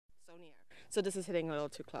So this is hitting a little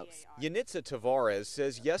too close. Yanitza Tavares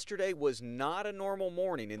says yesterday was not a normal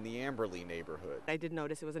morning in the Amberley neighborhood. I did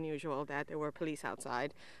notice it was unusual that there were police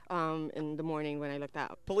outside in the morning when I looked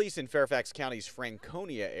out. Police in Fairfax County's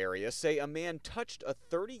Franconia area say a man touched a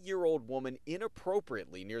 30-year-old woman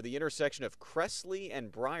inappropriately near the intersection of Cressley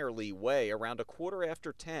and Briarley Way around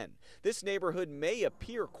 10:15. This neighborhood may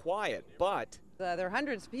appear quiet, but there are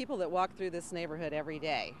hundreds of people that walk through this neighborhood every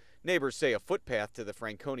day. Neighbors say a footpath to the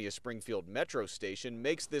Franconia Springfield Metro station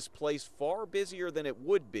makes this place far busier than it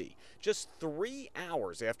would be. Just 3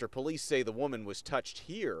 hours after police say the woman was touched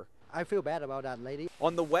here. I feel bad about that lady.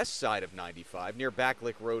 On the west side of 95, near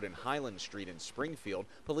Backlick Road and Highland Street in Springfield,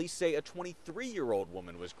 police say a 23-year-old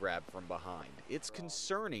woman was grabbed from behind. It's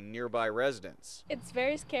concerning nearby residents. It's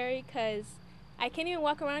very scary because I can't even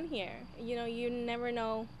walk around here. You know, you never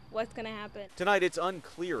know what's going to happen. Tonight, it's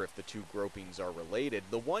unclear if the two gropings are related.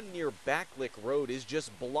 The one near Backlick Road is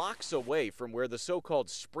just blocks away from where the so-called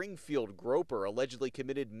Springfield groper allegedly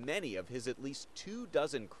committed many of his at least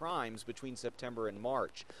 24 crimes between September and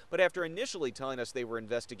March. But after initially telling us they were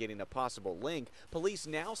investigating a possible link, police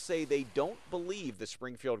now say they don't believe the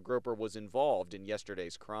Springfield groper was involved in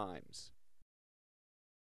yesterday's crimes.